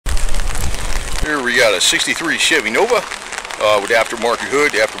Here we got a 63 Chevy Nova with aftermarket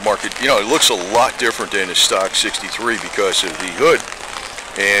hood. Aftermarket, you know, it looks a lot different than a stock 63 because of the hood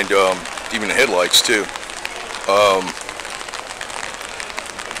and even the headlights too.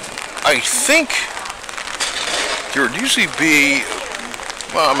 I think there would usually be,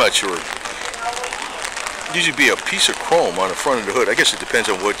 well, I'm not sure. Usually be a piece of chrome on the front of the hood. I guess it depends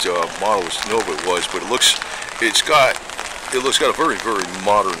on what model Nova it was, but it's got a very, very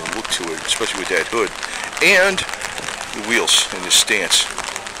modern look to it, especially with that hood and the wheels and the stance.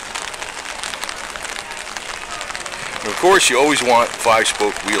 And of course, you always want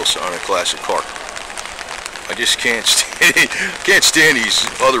 5-spoke wheels on a classic car. I just can't stand these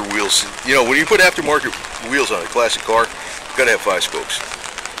other wheels. You know, when you put aftermarket wheels on a classic car, you gotta have 5 spokes.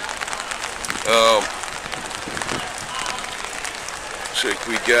 So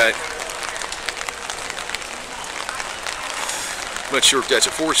we got, I'm not sure if that's a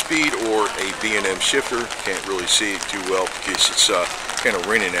 4-speed or a B&M shifter. Can't really see it too well because it's kind of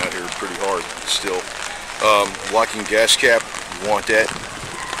raining out here pretty hard still. Locking gas cap, you want that.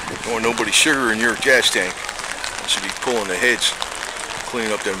 You don't want nobody sugar in your gas tank. You should be pulling the heads,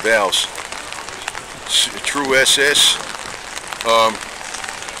 cleaning up them valves. True SS.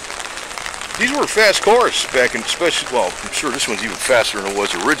 These were fast cars back in, especially, well, I'm sure this one's even faster than it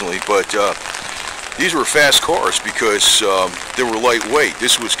was originally, but these were fast cars because they were lightweight.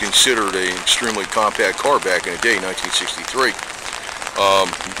 This was considered an extremely compact car back in the day, 1963.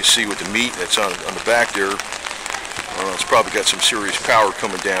 You can see with the meat that's on the back there, it's probably got some serious power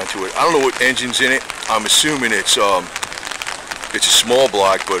coming down to it. I don't know what engine's in it. I'm assuming it's a small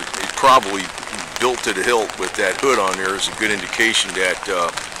block, but it's probably built to the hilt with that hood on there is a good indication that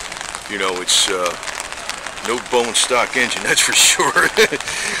you know, it's no bone stock engine, that's for sure.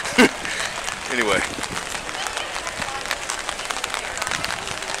 Anyway,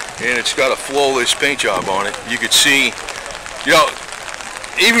 and it's got a flawless paint job on it. You could see, you know,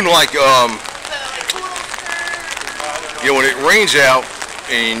 even like you know, when it rains out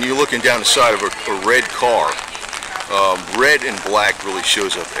and you're looking down the side of a red car, red and black really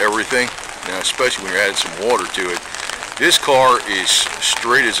shows up everything. Now, especially when you're adding some water to it. This car is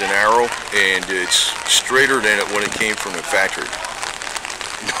straight as an arrow, and it's straighter than it when it came from the factory.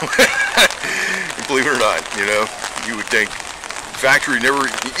 Believe it or not, you know, you would think factory never,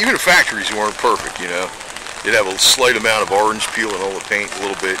 even the factories weren't perfect, you know. It'd have a slight amount of orange peel and all the paint a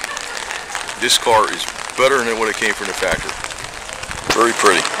little bit. This car is better than when it came from the factory. Very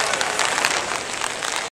pretty.